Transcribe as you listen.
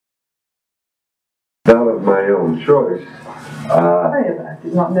Not of my own choice. Worry about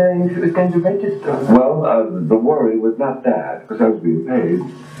it, not knowing if it was going to register. Well, the worry was not that, because I was being paid.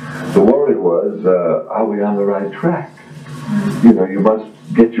 The worry was, are we on the right track? You know, you must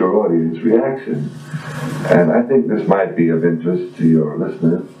get your audience reaction. And I think this might be of interest to your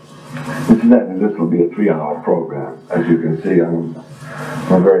listeners. Incidentally, this will be a 3-hour program. As you can see, I'm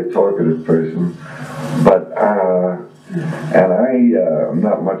a very talkative person. But, and I'm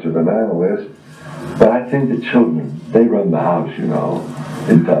not much of an analyst, but I think the children, they run the house, you know,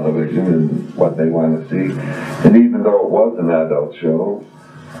 in television and what they want to see. And even though it was an adult show,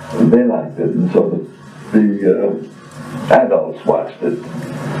 they liked it. And so the adults watched it.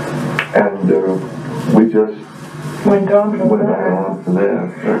 And we just went on from there.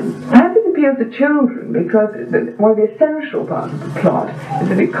 How did it appeal to children? Because one of the essential parts of the plot is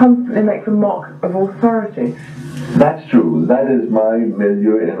that it constantly makes a mock of authority. That's true. That is my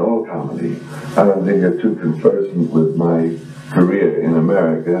milieu in all comedy. I don't think you're too conversant with my career in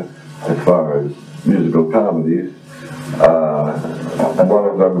America as far as musical comedies. One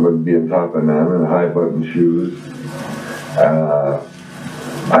of them would be a top banana and high button shoes.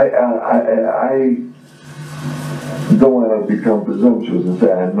 I don't want to become presumptuous and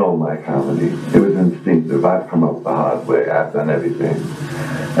say I know my comedy. It was instinctive. I've come up the hard way. I've done everything.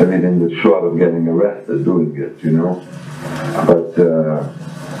 Everything that's short of getting arrested doing it, you know. But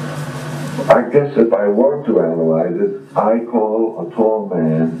I guess if I were to analyze it, I call a tall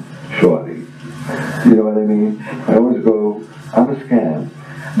man shorty. You know what I mean? I always go, I'm a scam.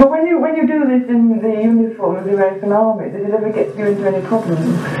 But when you do this in the uniform of the American Army, does it ever get you into any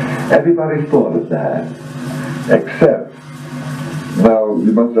problems? Everybody thought of that, except, now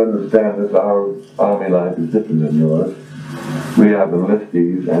you must understand that our Army life is different than yours. We have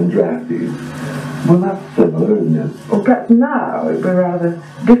enlistees and draftees. Well, that's similar, isn't it? Well, perhaps now it would be rather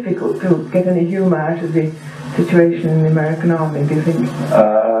difficult to get any humour out of the situation in the American Army, do you think?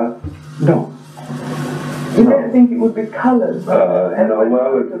 No. You don't think it would be coloured? No,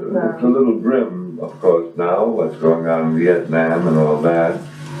 well, it's a little grim, of course, now, what's going on in Vietnam and all that.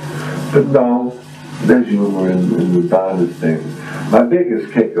 But no, there's humor in the darndest things. My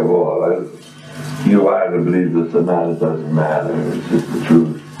biggest kick of all is, you either believe this or not, it doesn't matter, it's just the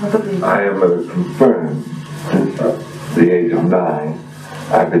truth. I am confirmed since the age of 9.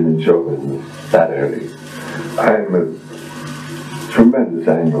 I've been in show business that early. I am a tremendous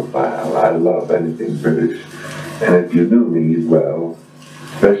Anglophile. I love anything British. And if you knew me well,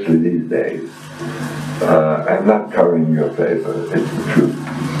 especially these days, I'm not currying your favor, it's the truth.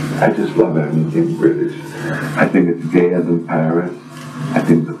 I just love everything British. I think it's gayer than Paris. I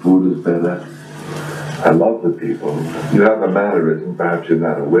think the food is better. I love the people. You have a mannerism perhaps you're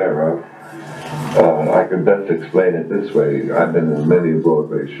not aware of. I can best explain it this way. I've been in many a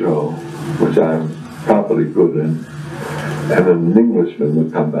Broadway show, which I'm probably good in. And an Englishman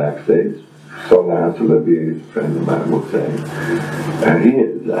would come backstage. So Lance Olivier, a friend of mine, will say. And he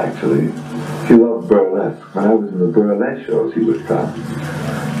is, actually. He loved burlesque. When I was in the burlesque shows, he would come.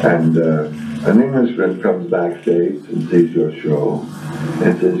 And an Englishman comes backstage and sees your show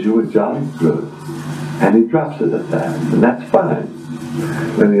and says, you were jolly good. And he drops it at that, and that's fine.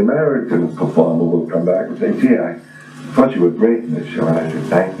 Then the American performer will come back and say, gee, I thought you were great in this show, and I said,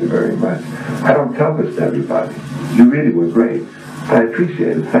 thank you very much. I don't tell this to everybody. You really were great. I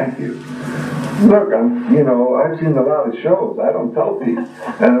appreciate it, thank you. Look, I've seen a lot of shows. I don't tell people.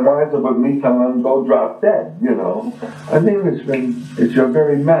 And it winds up with me telling them, go drop dead, you know. An Englishman, it's your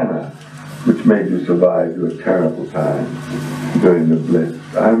very manner which made you survive your terrible time during the Blitz.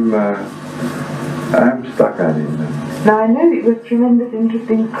 I'm stuck on him. Now, I know it was tremendous interest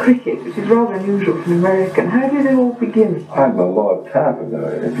in cricket, which is rather unusual for an American. How did it all begin? I'm a Lord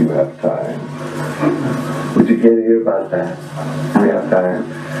Taverner, if you have time. Would you care to hear about that? We have time.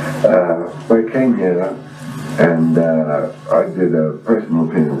 I came here, and I did a personal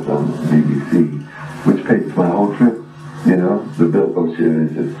appearance on BBC, which paid for my whole trip, you know, the Bilko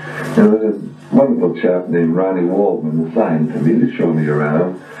series. And there was a wonderful chap named Ronnie Waldman assigned to me to show me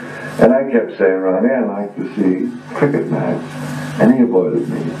around. And I kept saying, Ronnie, I'd like to see a cricket match. And he avoided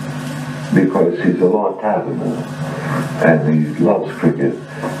me because he's a Lord Taverner and he loves cricket.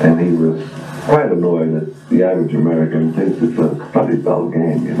 And he was quite annoyed that the average American thinks it's a bloody dull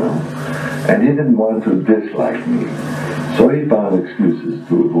game, you know. And he didn't want to dislike me. So he found excuses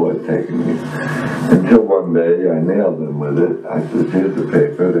to avoid taking me. Until one day I nailed him with it. I said, here's the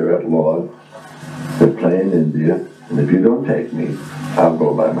paper, they're at Lord's. They're playing India. And if you don't take me, I'll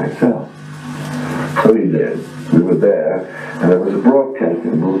go by myself. So he did. We were there, and there was a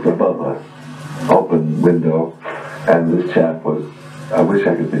broadcasting booth above us, open window, and this chap was, I wish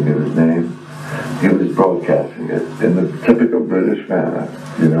I could think of his name, he was broadcasting it in the typical British manner,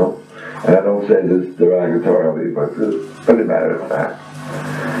 you know. And I don't say this derogatorily, but it's pretty matter of fact.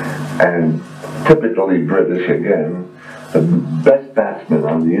 And typically British again, the best batsman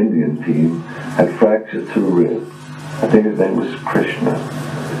on the Indian team had fractured 2 ribs. I think his name was Krishna,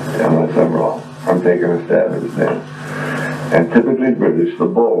 unless I'm wrong. I'm taking a stab at his name. And typically British, the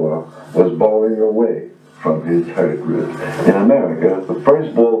bowler was bowling away from his hurt ribs. In America, the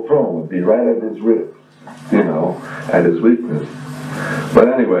first ball thrown would be right at his ribs, you know, at his weakness. But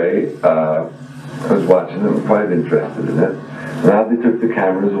anyway, I was watching it, quite interested in it. Now they took the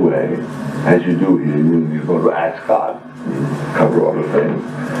cameras away, as you do here. You go to Ascot, cover all the things.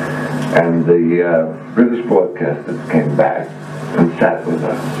 And the British broadcasters came back and sat with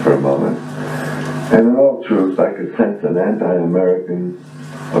us for a moment. And in all truth, I could sense an anti-American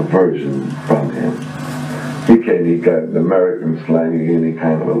aversion from him. He got an American slang in, he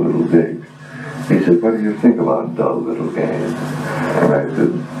kind of a little dig. He said, what do you think about dull little games? And I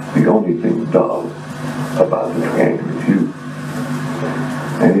said, the only thing dull about this game is you.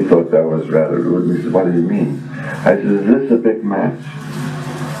 And he thought that was rather rude. And he said, what do you mean? I said, is this a big match?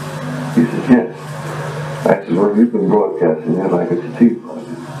 He said, yes. I said, well, you've been broadcasting it like it's a tea party.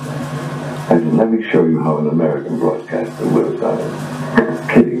 I said, let me show you how an American broadcaster would have done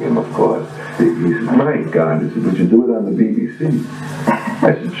it. Kidding him, of course. He said, my God. He said, would you do it on the BBC?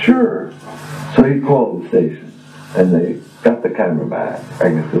 I said, sure. So he called the station, and they got the camera back. I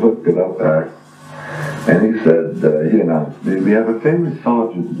guess they hooked it up back. And he said, he announced, we have a famous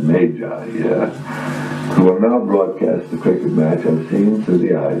sergeant major here who will now broadcast the cricket match as seen through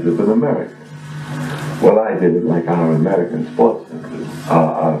the eyes of an American. Well, I did it like our American sportsmen do,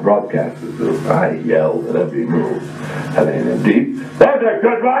 our broadcasters do. I yelled at every move. And then deep, there's a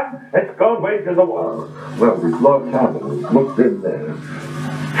good one! It's gone way to the wall. Well, the Lord Taverners looked in there,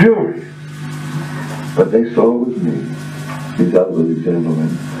 furious. But they saw it was me, these elderly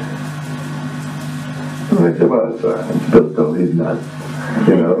gentlemen. And I said, well, sir, it's Bilko, he's nuts.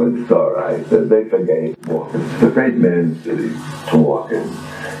 You know, it's all right. They forgave walking. It's a great man's city to walk in.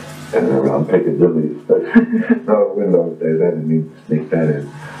 And around Piccadilly, no, in those days, I didn't mean to sneak that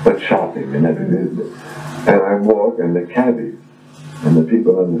in. But shopping and everything. And I walk, and the cabbies and the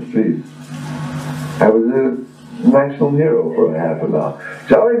people on the streets. I was a national hero for a half an hour.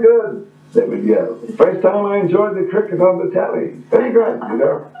 Jolly good, they would yell. First time I enjoyed the cricket on the telly. Very good, you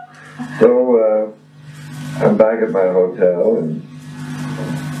know. So I'm back at my hotel, and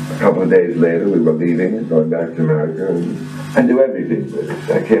a couple of days later we were leaving, going back to America, and I do everything British.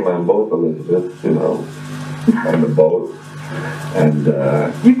 I came on boat Elizabeth, you know, on the boat. And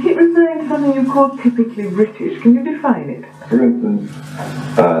you keep referring to something you call typically British. Can you define it? For instance,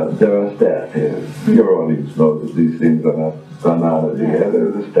 there are staff here. Your audience knows that these things are not done out of the air.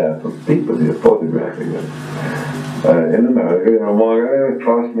 There's a staff of people here photographing them. In America, you know, Morgan, it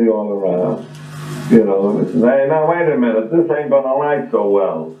cost me all around. You know, and it's, hey, now wait a minute, this ain't gonna light so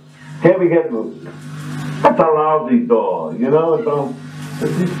well. Can't we get, that's a lousy door, you know? So,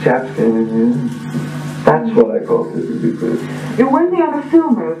 these chaps came in here. That's what I call typically British. You're working on a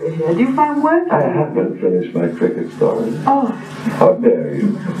film over here. Do you find work? I haven't finished my cricket story. Oh. How dare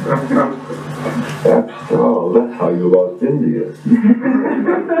you? After all, that's how you lost India.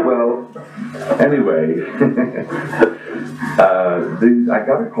 Well, anyway, I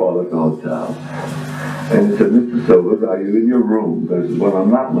got a call at the hotel. And he said, Mr. Silvers, are you in your room? I said, well, I'm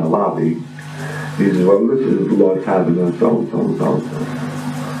not in the lobby. He said, well, this is Lord Taverner, so-and-so.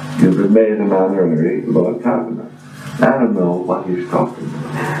 You've been made an honorary Lord Taverner. I don't know what he's talking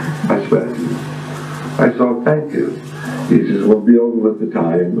about. I swear to you. I said, thank you. He says, we'll be over with the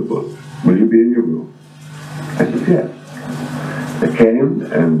tie and the book. Will you be in your room? I said, yes. I came,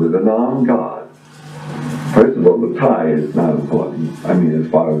 and with an armed guard. First of all, the tie is not important. I mean, as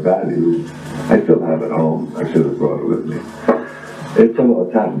far as value, I still have it home. I should have brought it with me. It's a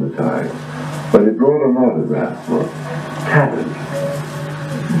Lord Taverner tie. But he brought an autograph for Taverner,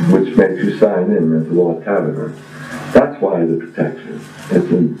 which makes you sign in as Lord Taverner. That's why the protection.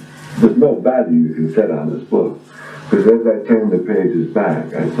 There's no value you can set on this book. Because as I turned the pages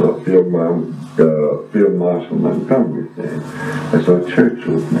back, I saw Field Marshal Montgomery's name. I saw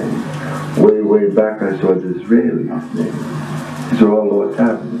Churchill's name. Way back, I saw Disraeli's name. These are all Lord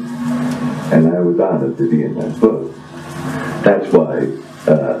Taverners. And I was honored to be in that book. That's why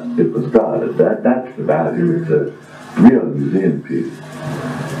it was guarded. That's the value. It's a real museum piece.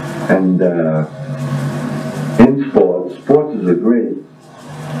 And in sports is a great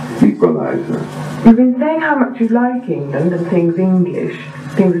equalizer. You've been saying how much you like England and things English,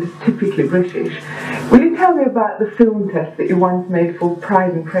 things that are typically British. Will you tell me about the film test that you once made for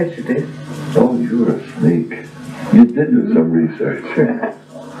Pride and Prejudice? Oh, you're a sneak. You did do some research.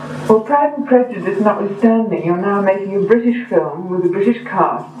 Well, Pride and Prejudice notwithstanding, you're now making a British film with a British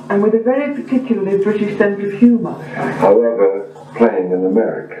cast and with a very particularly British sense of humour. However, playing an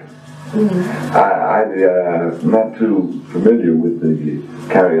American. I'm not too familiar with the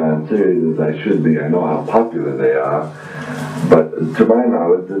Carry On series as I should be. I know how popular they are, but to my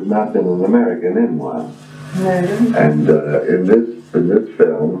knowledge, there's not been an American in one. No. And in this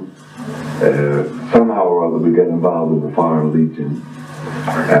film, somehow or other we get involved in the Foreign Legion,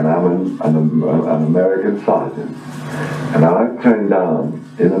 and I'm an American sergeant, and I turned down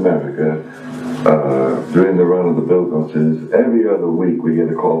in America. During the run of the Bilko series, every other week we get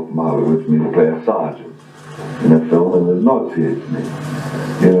a call from Hollywood for me to play a sergeant in a film, and it nauseates me.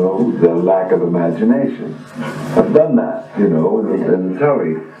 You know, the lack of imagination. I've done that, you know, in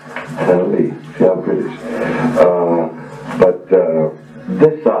Tully, see how British. But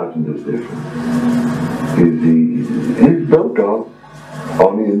this sergeant is different. He's Bilko,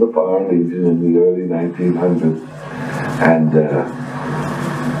 only in the Foreign Legion in the early 1900s, and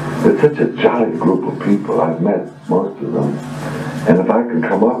it's such a jolly group of people. I've met most of them. And if I can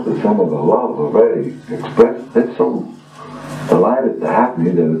come up with some of the love already expressed, they're so delighted to have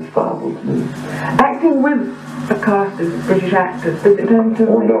me that it startles me. Acting with a cast of British actors, does it tend to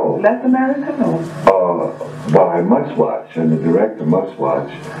make less American or? Well, I must watch, and the director must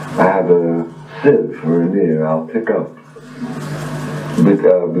watch. I have a sieve for an ear I'll pick up.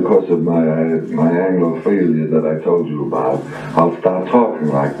 Because of my Anglophilia that I told you about, I'll start talking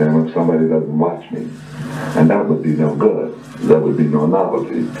like them if somebody doesn't watch me. And that would be no good. There would be no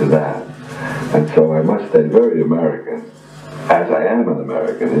novelty to that. And so I must stay very American, as I am an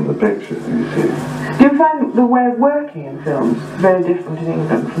American in the pictures, you see. Do you find the way of working in films very different in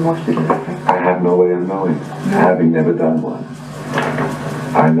England from Washington? I have no way of knowing, having never done one.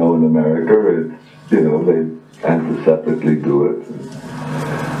 I know in America it's, you know, they and to separately do it.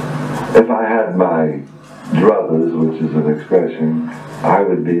 If I had my druthers, which is an expression, I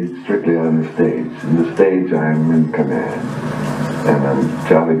would be strictly on the stage. In the stage, I'm in command, and I'm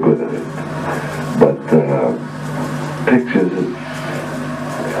jolly good at it. But pictures,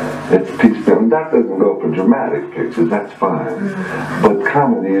 it's piecemeal. And that doesn't go for dramatic pictures, that's fine. But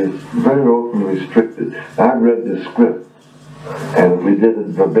comedy is very often restricted. I've read the script, and if we did it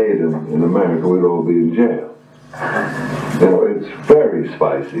verbatim in America, we'd all be in jail. You know, it's very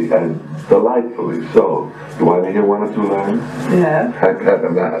spicy and delightfully so. You want to hear one or two lines? Yeah. I got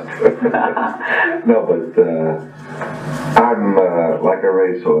them out. No, but I'm like a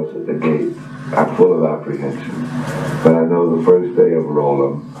racehorse at the gate. I'm full of apprehension. But I know the first day of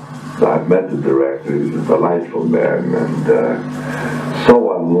rolling, I've met the director. He's a delightful man and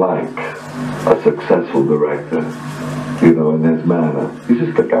so unlike a successful director, you know, in his manner. He's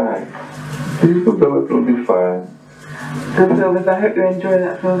just a guy. He's will do it, it'll be fine. And Sylvia, I hope you enjoy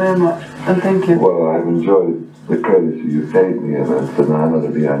that film very much, and thank you. Well, I've enjoyed the courtesy you paid me, and it's an honor to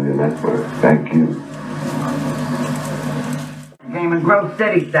be on your network. Thank you. Game in Grove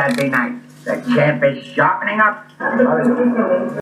City Saturday night. The champ is sharpening up.